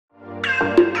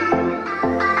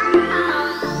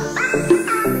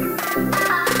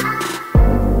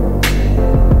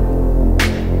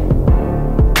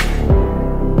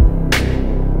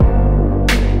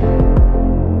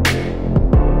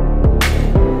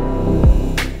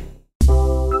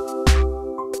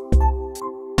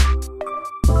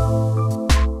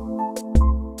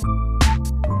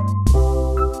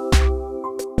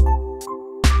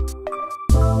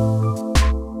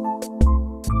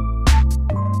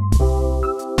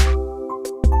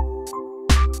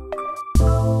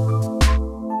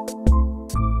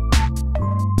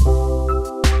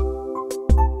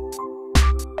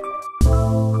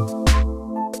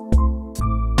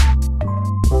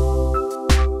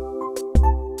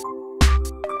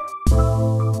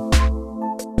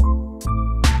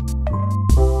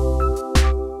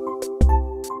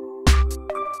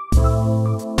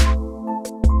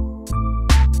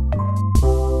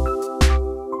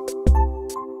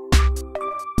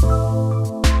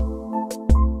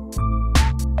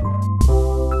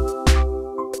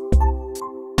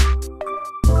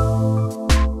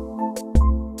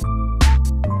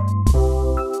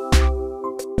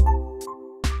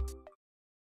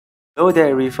Hello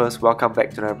there Reefers, welcome back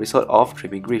to another episode of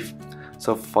Dreaming Reef.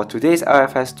 So for today's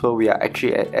LFS tour, we are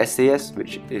actually at SAS,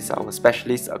 which is our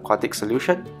specialist aquatic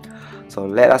solution. So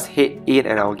let us head in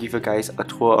and I'll give you guys a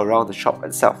tour around the shop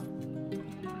itself.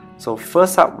 So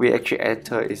first up we actually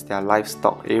enter is their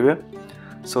livestock area.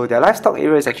 So their livestock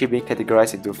area is actually being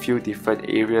categorized into a few different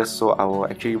areas, so I will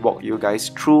actually walk you guys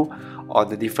through on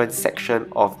the different section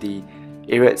of the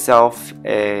area itself,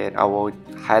 and I will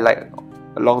highlight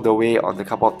along the way on the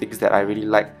couple of things that I really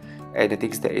like and the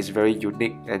things that is very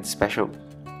unique and special.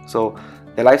 So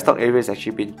the livestock area is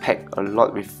actually been packed a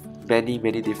lot with many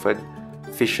different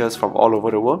fishes from all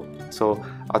over the world. So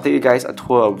I'll take you guys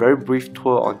a very brief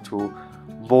tour onto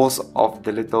most of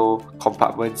the little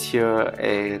compartments here,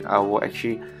 and I will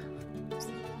actually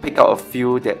pick out a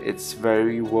few that it's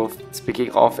very worth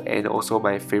speaking of, and also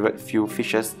my favorite few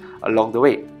fishes along the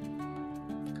way.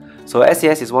 So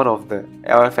SAS is one of the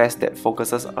LFS that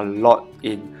focuses a lot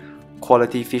in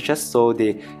quality fishes, so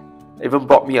they even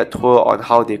brought me a tour on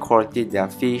how they quarantine their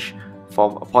fish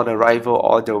from upon arrival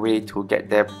all the way to get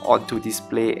them onto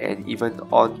display and even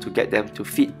on to get them to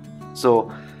feed. So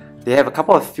they have a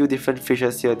couple of few different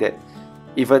fishes here that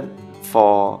even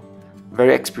for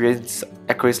very experienced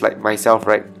aquarists like myself,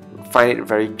 right, find it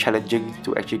very challenging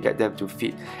to actually get them to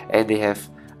feed. And they have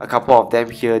a couple of them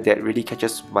here that really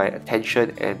catches my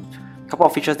attention, and a couple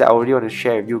of features that I really want to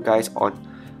share with you guys on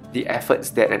the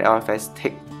efforts that an LFS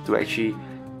take to actually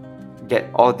get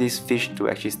all these fish to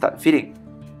actually start feeding.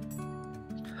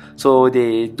 So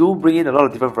they do bring in a lot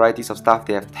of different varieties of stuff.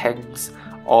 They have tanks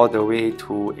all the way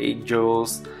to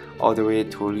angels, all the way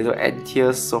to little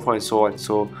antiers, so forth and so on.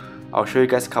 So I'll show you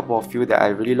guys a couple of few that I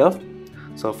really love.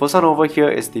 So first one over here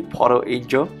is the portal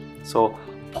angel. So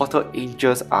portal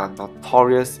angels are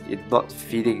notorious in not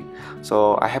feeding.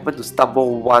 So I happen to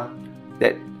stumble one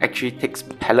that actually takes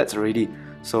pellets already.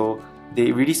 So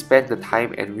they really spend the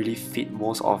time and really feed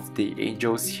most of the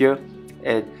angels here.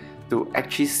 And to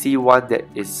actually see one that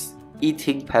is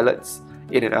eating pellets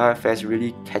in an LFS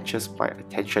really catches my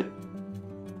attention.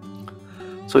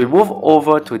 So we move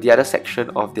over to the other section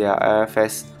of their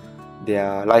LFS,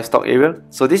 their livestock area.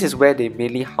 So this is where they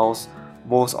mainly house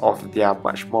most of their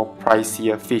much more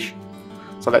pricier fish.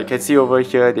 So like you can see over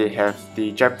here, they have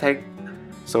the gem tank.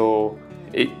 So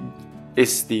it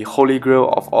is the holy grail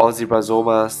of all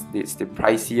zebrazomas. It's the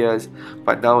priciest,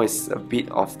 but now it's a bit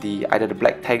of the either the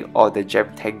black tank or the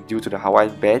gem tank due to the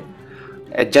Hawaiian ban.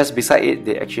 And just beside it,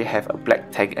 they actually have a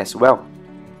black tank as well.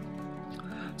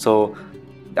 So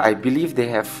I believe they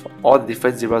have all the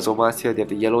different zebrazomas here. They have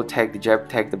the yellow tank, the gem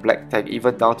tank, the black tank,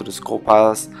 even down to the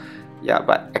scopas. Yeah,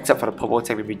 but except for the purple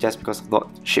tank, maybe just because of not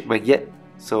shipment yet.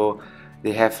 So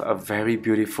they have a very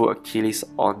beautiful Achilles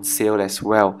on sale as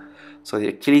well. So the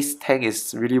Achilles tank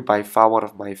is really by far one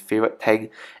of my favorite tank,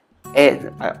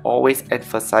 and I always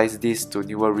emphasize this to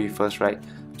newer reefers, right?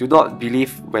 Do not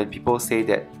believe when people say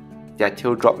that their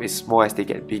tail drop is small. As they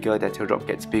get bigger, their tail drop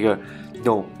gets bigger.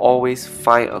 No, always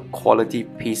find a quality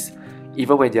piece.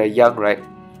 Even when they're young, right,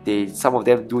 some of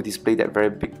them do display that very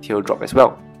big tail drop as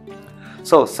well.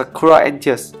 So Sakura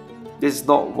antiers, this is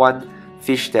not one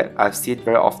fish that I've seen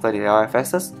very often in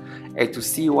LFSs, and to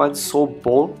see one so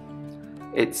bold,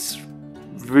 it's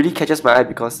really catches my eye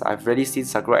because I've rarely seen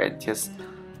Sakura antiers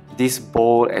this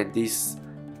bold and this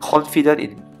confident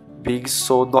in being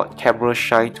so not camera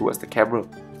shy towards the camera.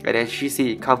 And as you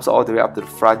see, it comes all the way up to the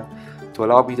front to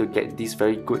allow me to get this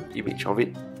very good image of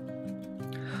it.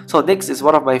 So next is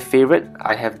one of my favorite.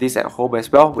 I have this at home as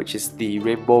well, which is the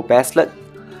rainbow basslet.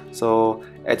 So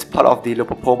it's part of the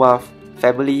Lopopoma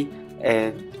family,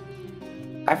 and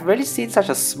I've rarely seen such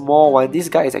a small one. This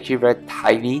guy is actually very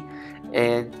tiny,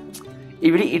 and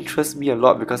it really interests me a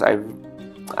lot because I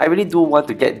really do want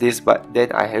to get this, but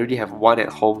then I already have one at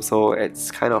home, so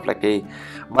it's kind of like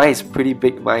mine is pretty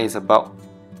big. Mine is about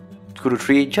 2 to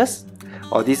 3 inches,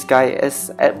 while this guy is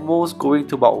at most going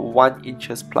to about 1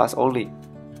 inches plus only.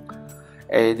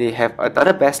 And they have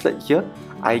another basslet here.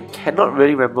 I cannot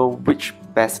really remember which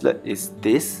basslet is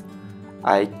this.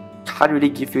 I can't really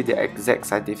give you the exact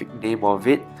scientific name of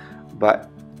it, but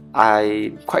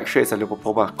I'm quite sure it's a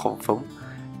Lopopoma, confirm.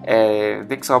 And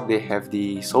next up they have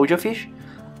the soldier fish.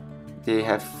 They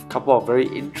have a couple of very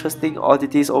interesting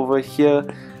oddities over here.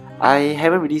 I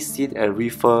haven't really seen a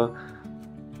reefer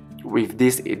with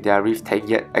this in their reef tank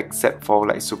yet, except for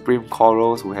like Supreme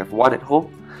Corals who have one at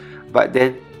home. But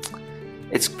then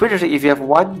it's pretty interesting. If you have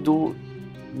one, do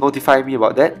notify me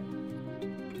about that.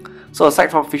 So aside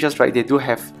from fishes, right, they do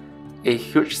have a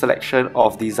huge selection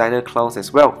of designer clowns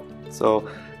as well. So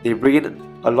they bring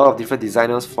in a lot of different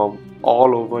designers from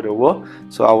all over the world.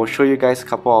 So I will show you guys a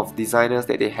couple of designers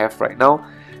that they have right now.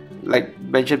 Like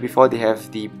mentioned before, they have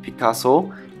the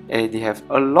Picasso, and they have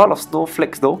a lot of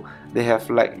snowflakes though. They have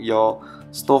like your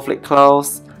snowflake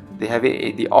clouds, they have it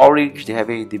in the orange, they have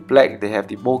it in the black, they have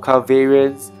the mocha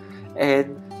variants,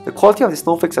 and the quality of the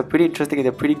snowflakes are pretty interesting and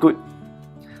they're pretty good.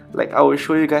 Like I will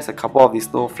show you guys a couple of the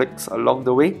snowflakes along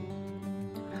the way.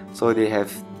 So they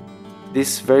have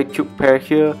this very cute pair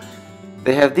here.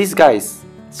 They have these guys,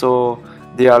 so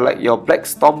they are like your black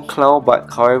storm cloud,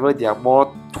 but however they are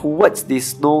more towards the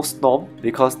snowstorm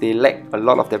because they lack a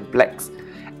lot of the blacks,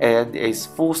 and a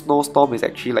full snowstorm is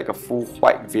actually like a full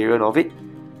white variant of it,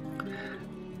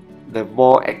 the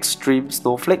more extreme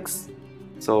snowflakes.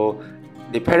 So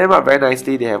they pair them up very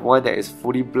nicely. They have one that is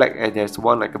fully black and there's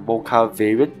one like a mocha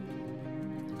variant.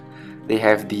 They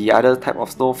have the other type of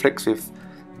snowflakes with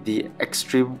the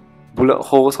extreme bullet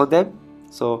holes on them.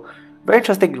 So very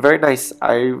interesting, very nice.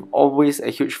 I'm always a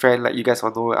huge fan, like you guys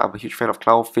all know, I'm a huge fan of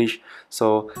clownfish.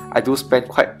 So I do spend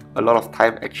quite a lot of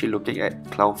time actually looking at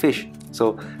clownfish.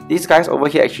 So these guys over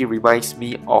here actually reminds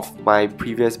me of my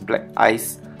previous black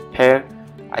ice pair.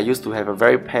 I used to have a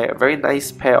very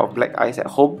nice pair of black ice at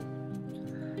home.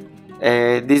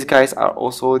 And these guys are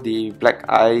also the black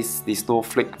ice, the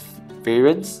snowflake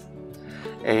variants.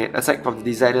 And aside from the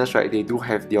designers, right, they do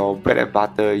have your bread and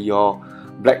butter, your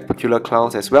black peculiar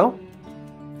clowns as well.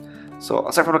 So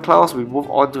aside from the clowns, we move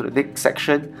on to the next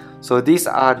section. So these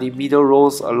are the middle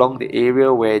rows along the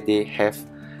area where they have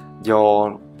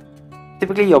your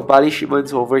typically your barley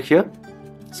shipments over here.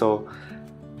 So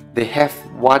they have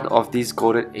one of these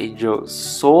golden angels.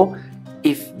 So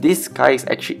if this guy is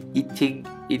actually eating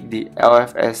in the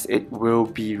LFS, it will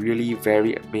be really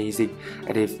very amazing.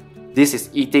 And if this is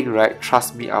eating, right,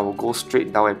 trust me, I will go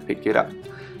straight down and pick it up.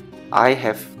 I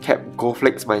have kept golden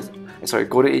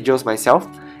angels myself,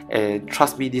 and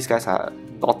trust me, these guys are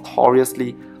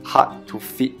notoriously hard to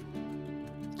feed.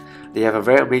 They have a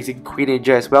very amazing queen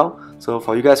angel as well. So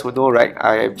for you guys who know, right,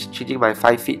 I am changing my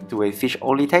 5 feet to a fish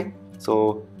only tank,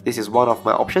 so this is one of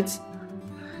my options.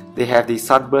 They have the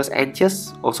sunburst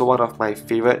antias, also one of my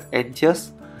favorite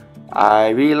antias. I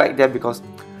really like them because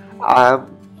I'm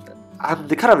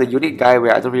the kind of the unique guy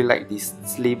where I don't really like these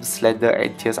slim, slender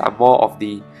antias. I'm more of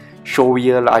the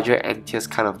showier, larger antias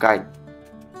kind of guy.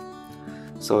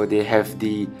 So they have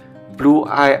the blue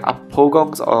eye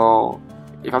apogongs, or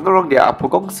if I'm not wrong, they are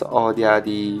apogongs, or they are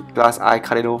the glass eye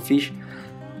cardinal fish.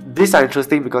 These are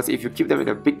interesting because if you keep them in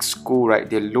a big school, right,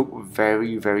 they look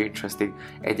very interesting,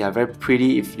 and they are very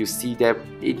pretty if you see them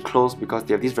in close because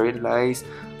they have these very nice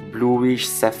bluish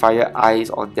sapphire eyes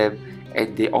on them,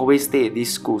 and they always stay in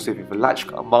this school. So if you have a large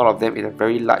amount of them in a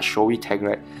very large showy tank,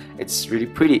 right, it's really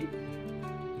pretty.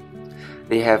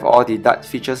 They have all the dart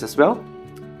features as well.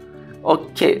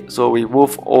 Okay, so we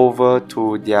move over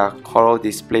to their coral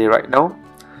display right now.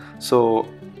 So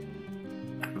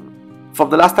from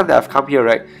the last time that I've come here,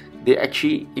 right, they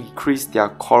actually increased their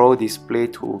coral display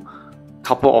to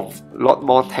a lot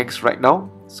more tanks right now.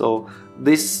 So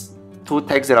these 2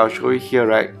 tanks that I'll show you here,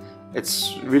 right,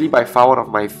 it's really by far one of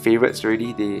my favorites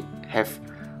already. They have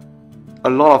a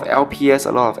lot of LPS,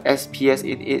 a lot of SPS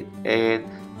in it, and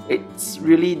it's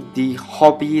really the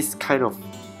hobbyist kind of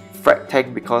frag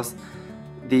tank because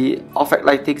the off-act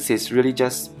lightings is really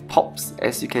just pops.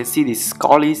 As you can see, the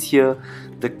scollies here,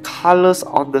 the colors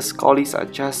on the scollies are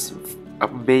just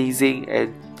amazing,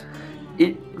 and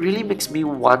it really makes me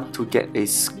want to get a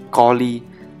scolly,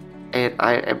 and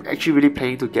I am actually really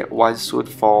planning to get one soon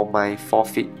for my 4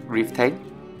 feet reef tank.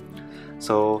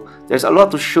 So there's a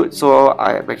lot to shoot, so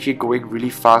I'm actually going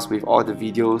really fast with all the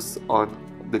videos on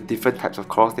the different types of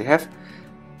corals they have.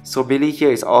 So mainly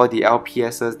here is all the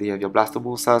LPSs, they have your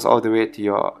Blastomusas all the way to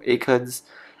your Acons,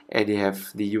 and they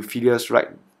have the Euphyllias right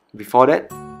before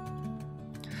that.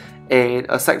 And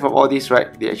aside from all this,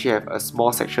 right, they actually have a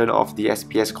small section of the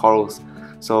SPS corals.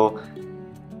 So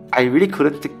I really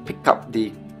couldn't pick up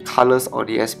the colors on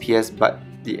the SPS, but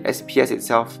the SPS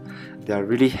itself, they are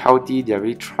really healthy, they are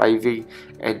really thriving,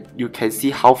 and you can see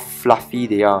how fluffy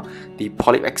they are. The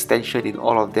polyp extension in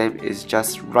all of them is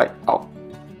just right out.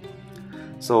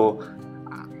 So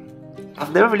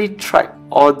I've never really tried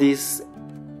all these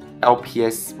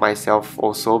LPS myself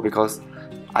also, because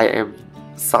I am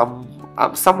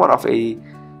I'm somewhat of a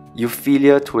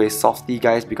Euphyllia to a softie,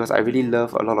 guys, because I really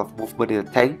love a lot of movement in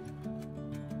the tank.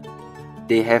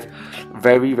 They have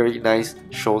very nice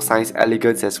show size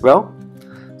elegance as well.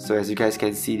 So as you guys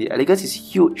can see, the elegance is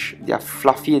huge, they are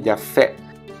fluffy and they are fat.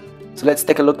 So let's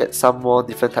take a look at some more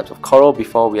different types of coral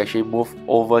before we actually move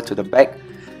over to the back.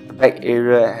 The back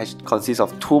area consists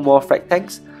of 2 more frag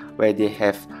tanks, where they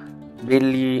have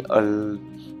mainly a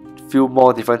few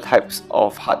more different types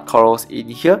of hard corals in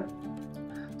here.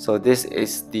 So this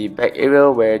is the back area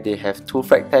where they have 2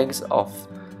 frag tanks of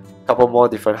a couple more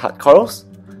different hard corals.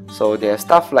 So they have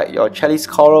stuff like your chalice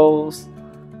corals,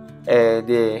 and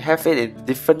they have it in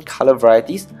different color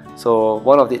varieties. So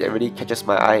one of it that really catches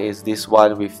my eye is this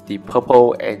one with the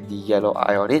purple and the yellow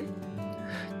eye on it.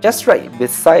 Just right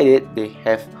beside it, they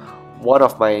have one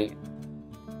of my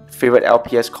favorite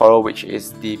LPS coral, which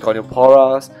is the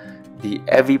Gonioporas, the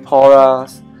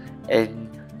Aviporas, and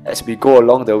as we go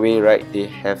along the way, right, they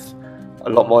have a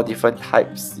lot more different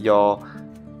types. Your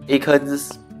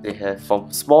Acons, they have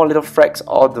from small little frags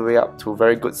all the way up to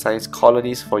very good sized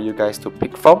colonies for you guys to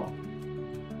pick from.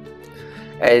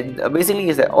 And amazingly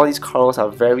is that all these corals are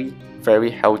very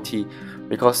healthy,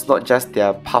 because not just they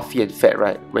are puffy and fat,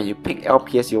 right? When you pick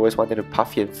LPS, you always want them to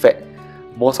puffy and fat.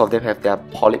 Most of them have their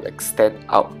polyp extend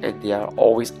out and they are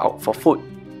always out for food.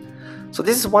 So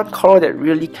this is one coral that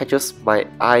really catches my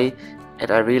eye, and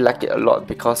I really like it a lot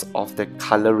because of the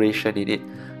coloration in it.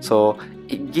 So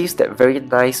it gives that very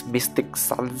nice mystic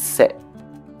sunset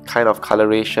kind of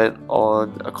coloration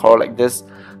on a coral like this.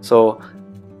 So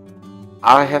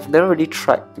I have never really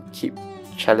tried to keep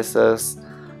chalices,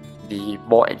 the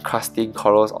more encrusting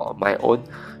corals, on my own.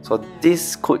 So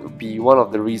this could be one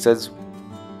of the reasons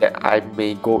that I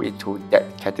may go into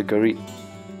that category.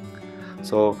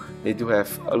 So they do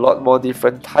have a lot more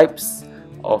different types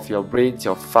of your brains,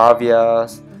 your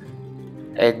Favias,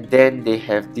 and then they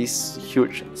have this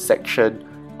huge section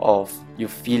of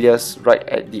Euphyllias right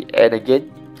at the end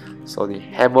again. So the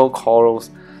hammer corals,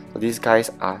 so these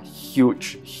guys are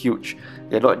huge.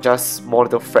 They're not just small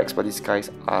little frags, but these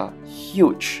guys are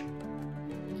huge.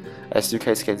 As you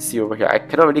guys can see over here, I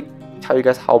cannot really tell you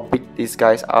guys how big these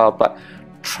guys are, but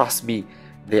trust me,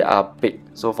 they are big.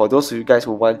 So for those of you guys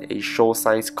who want a show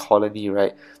size colony,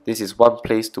 right, this is one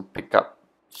place to pick up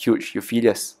huge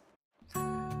Euphyllias.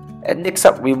 And next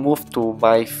up, we move to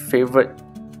my favorite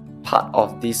part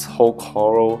of this whole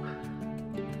coral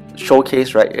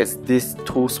showcase, right? It's these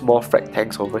 2 small frag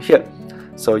tanks over here.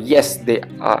 So yes, they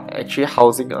are actually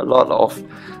housing a lot of,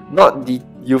 not the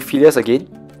Euphyllias again.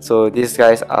 So these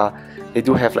guys are, they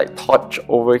do have like torch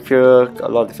over here, a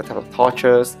lot of different types of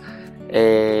torches.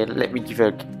 And let me give you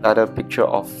another picture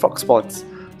of frog spawns.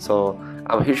 So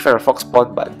I'm a huge fan of frog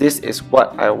spawn, but this is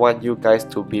what I want you guys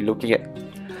to be looking at.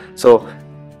 So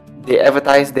they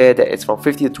advertise there that it's from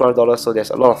 $50 to $200, so there's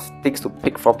a lot of things to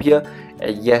pick from here.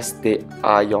 And yes, they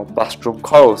are your mushroom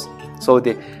corals. So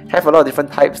they have a lot of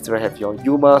different types. They have your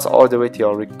Yumas all the way to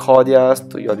your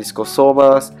Ricordias, to your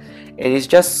Discosomas, and it's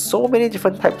just so many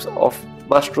different types of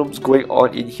mushrooms going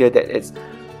on in here that it's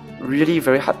really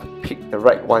very hard to pick the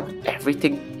right one.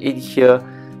 Everything in here,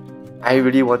 I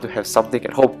really want to have something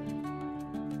at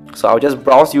home. So I'll just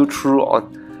browse you through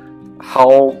on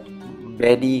how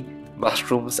many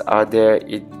mushrooms are there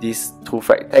in these 2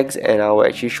 frag tanks, and I will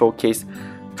actually showcase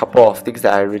a couple of things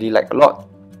that I really like a lot.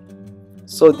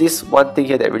 So this one thing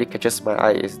here that really catches my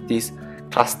eye is this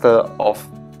cluster of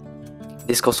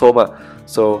Discosoma.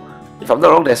 So if I'm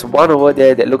not wrong, there's one over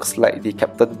there that looks like the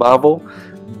Captain Marvel.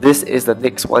 This is the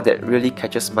next one that really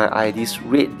catches my eye, this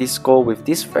red disco with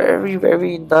these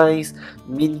very nice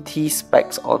minty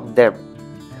specks on them.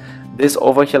 This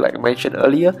over here, like I mentioned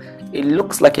earlier, it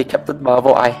looks like a Captain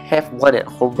Marvel. I have one at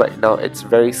home right now. It's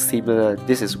very similar.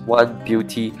 This is one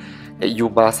beauty that you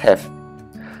must have.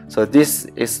 So this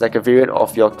is like a variant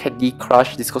of your Candy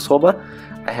Crush Discosoma.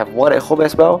 I have one at home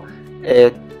as well,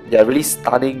 and they're really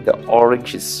stunning. The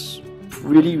orange is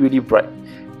really bright,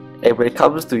 And when it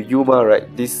comes to Yuma,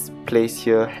 right, this place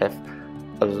here have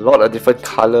a lot of different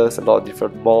colors, a lot of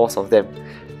different malls of them.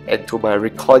 And to my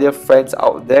recordia friends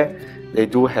out there, they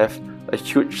do have a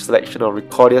huge selection of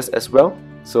recordias as well.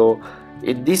 So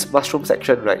in this mushroom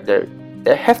section, right,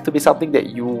 there have to be something that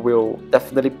you will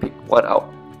definitely pick one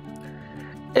out.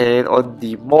 And on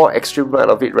the more extreme right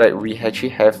of it, right, we actually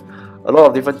have a lot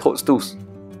of different toadstools.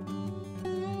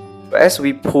 As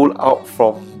we pull out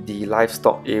from the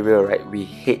livestock area, right, we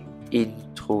head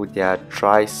into their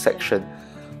dry section.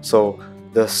 So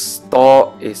the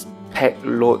store is packed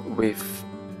load with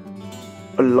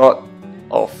a lot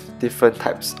of different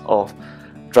types of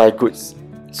dry goods.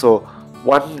 So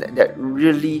one that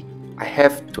really I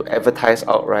have to advertise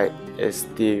outright is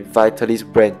the Vitalis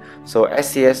brand. So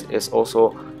SAS is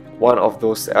also one of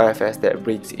those LFS that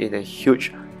brings in a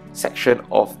huge section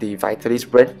of the Vitalis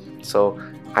brand. So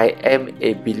I am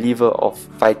a believer of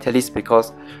Vitalis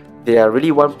because they are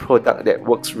really one product that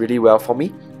works really well for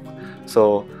me.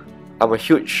 So I'm a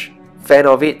huge fan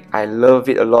of it. I love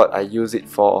it a lot. I use it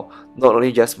for not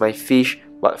only just my fish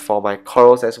but for my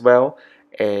corals as well.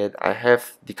 And I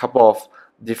have the couple of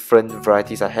different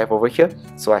varieties I have over here.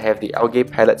 So I have the algae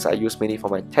pellets I use mainly for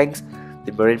my tanks,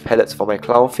 the marine pellets for my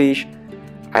clownfish.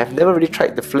 I've never really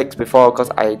tried the flakes before because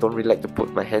I don't really like to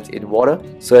put my hands in water.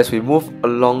 So as we move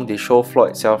along the show floor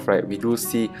itself, right, we do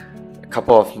see a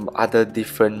couple of other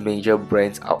different major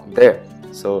brands out there.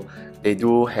 So they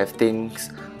do have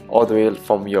things all the way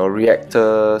from your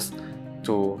reactors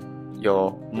to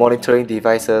your monitoring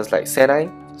devices like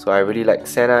Senai. So I really like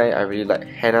Senai, I really like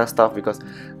Hana stuff because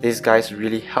these guys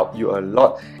really help you a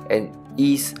lot and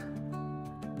ease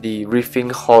the reefing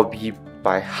hobby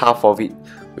by half of it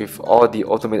with all the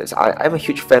automated. I'm a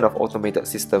huge fan of automated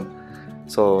system.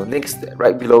 So next,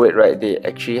 right below it, right, they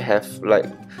actually have like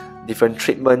different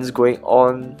treatments going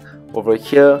on over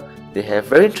here. They have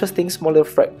very interesting smaller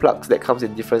frag plugs that comes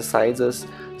in different sizes.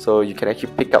 So you can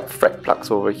actually pick up frag plugs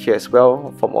over here as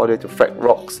well, from all the way to frag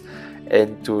rocks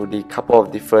and to the couple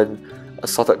of different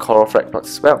assorted coral frag plugs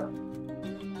as well.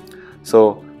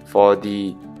 So for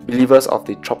the believers of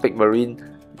the tropic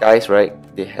marine guys, right,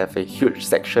 they have a huge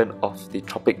section of the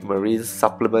tropic marine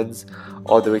supplements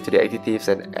all the way to the additives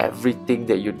and everything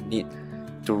that you need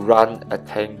to run a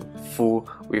tank full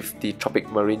with the tropic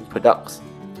marine products.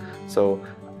 So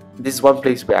this is one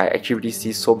place where I actually really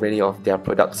see so many of their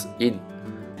products in.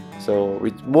 So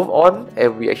we move on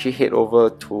and we actually head over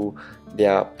to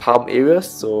their palm areas.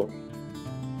 So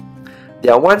they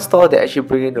are one store that actually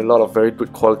bring in a lot of very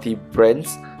good quality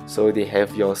brands. So they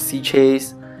have your Sea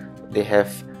Chase, they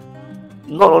have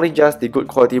not only just the good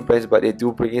quality brands, but they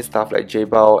do bring in stuff like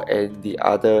J-Bao and the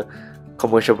other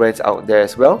commercial brands out there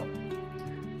as well.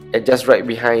 And just right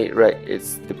behind it, right,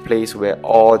 it's the place where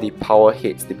all the power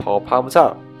heads, the power palms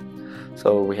are.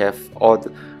 So we have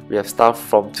stuff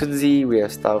from Tunzi, we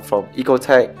have stuff from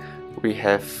Ecotech, we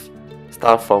have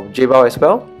stuff from J-Bao as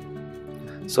well.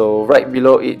 So right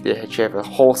below it, they actually have a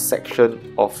whole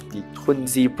section of the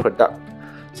Tunzi product.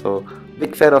 So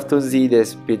big fan of Tunzi,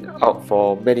 that's been out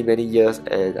for many years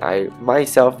and I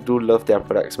myself do love their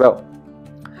product as well.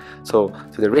 So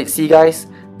to the Red Sea guys,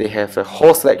 they have a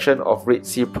whole selection of Red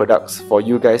Sea products for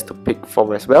you guys to pick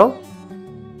from as well.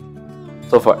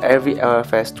 So for every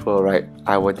LFS tour, right,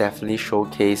 I will definitely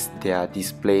showcase their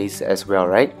displays as well,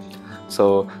 right?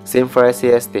 So same for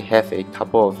SAS, they have a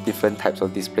couple of different types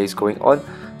of displays going on.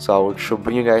 So I should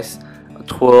bring you guys a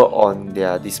tour on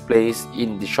their displays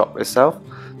in the shop itself.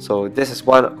 So this is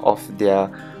one of their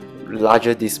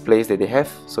larger displays that they have.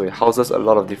 So it houses a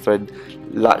lot of different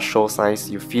large show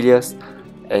size euphyllias,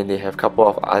 and they have a couple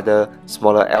of other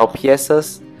smaller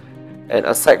LPSs. And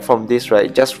aside from this,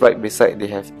 right, just right beside they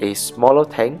have a smaller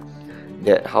tank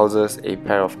that houses a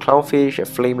pair of clownfish, a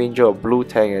flame angel, a blue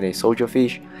tang and a soldier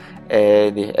fish.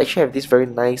 And they actually have this very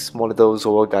nice small little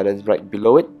zoa garden right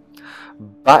below it.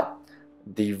 But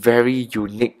the very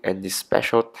unique and the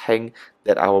special tank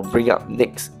that I will bring up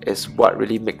next is what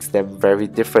really makes them very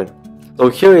different. So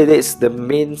here it is, the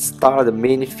main star, the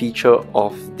main feature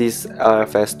of this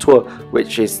LFS tour,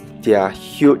 which is their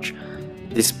huge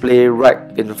display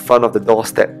right in front of the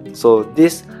doorstep. So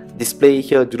this display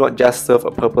here do not just serve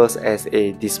a purpose as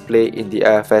a display in the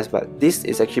LFS, but this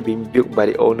is actually being built by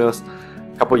the owners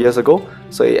a couple years ago.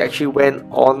 So it actually went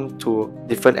on to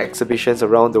different exhibitions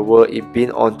around the world. It's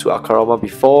been on to Aquarama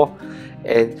before,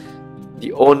 and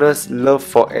the owners' love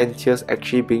for antias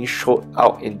actually being showed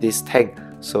out in this tank.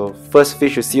 So first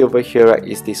fish you see over here, right,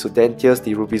 is the Sudentias,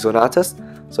 the Rubizonatus.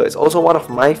 So it's also one of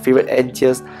my favorite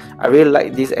antias. I really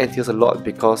like these antias a lot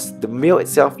because the male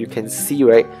itself, you can see,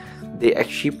 right, they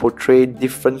actually portray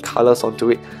different colors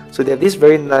onto it. So they have this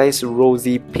very nice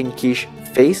rosy pinkish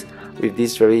face with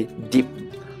this very deep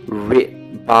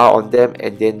red bar on them,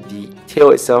 and then the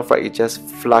tail itself, right, is just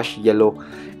flush yellow.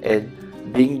 And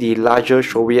being the larger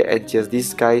showier antheas,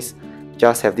 these guys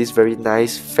just have this very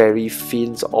nice fairy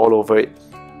fins all over it.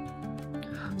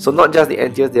 So not just the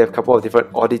antheas, they have a couple of different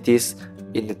oddities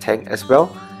in the tank as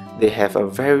well. They have a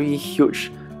very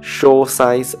huge show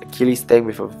size Achilles tank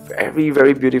with a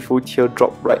very beautiful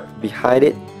teardrop right behind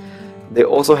it. They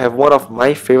also have one of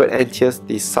my favorite antheas,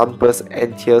 the sunburst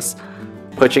antheas,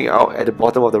 perching out at the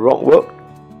bottom of the rockwork.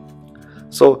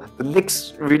 So the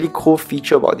next really cool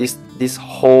feature about this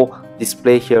whole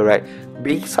display here, right,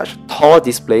 being such a tall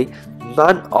display,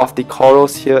 none of the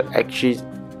corals here actually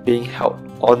being held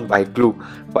on by glue,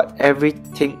 but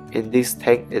everything in this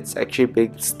tank, it's actually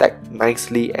being stacked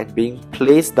nicely and being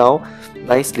placed down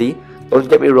nicely. Don't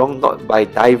get me wrong, not by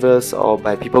divers or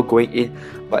by people going in,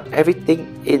 but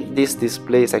everything in this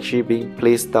display is actually being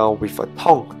placed down with a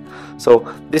tong.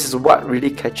 So this is what really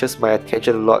catches my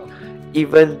attention a lot.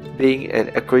 Even being an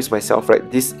aquarist myself, right,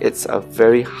 it's a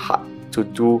very hard to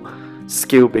do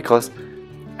skill, because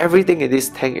everything in this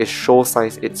tank is show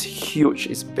size, it's huge,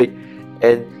 it's big,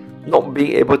 and not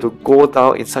being able to go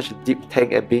down in such a deep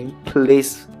tank and being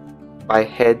placed by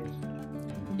hand,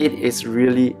 it is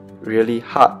really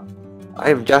hard. I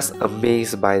am just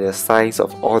amazed by the size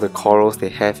of all the corals they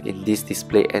have in this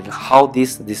display, and how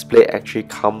this display actually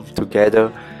come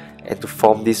together and to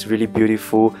form this really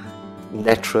beautiful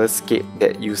natural scape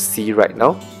that you see right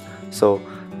now. So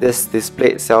this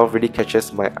display itself really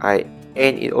catches my eye,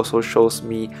 and it also shows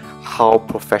me how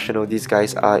professional these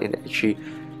guys are in actually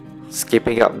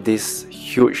scaping up this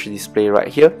huge display right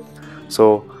here.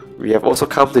 So we have also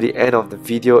come to the end of the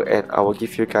video, and I will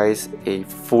give you guys a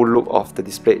full look of the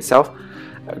display itself.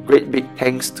 A great big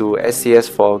thanks to SAS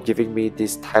for giving me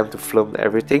this time to film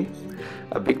everything.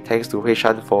 A big thanks to Hui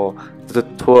Shan for the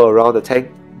tour around the tank.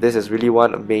 This is really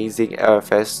one amazing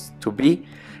LFS to be.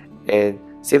 And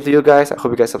same to you guys, I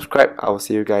hope you guys subscribe. I will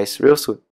see you guys real soon.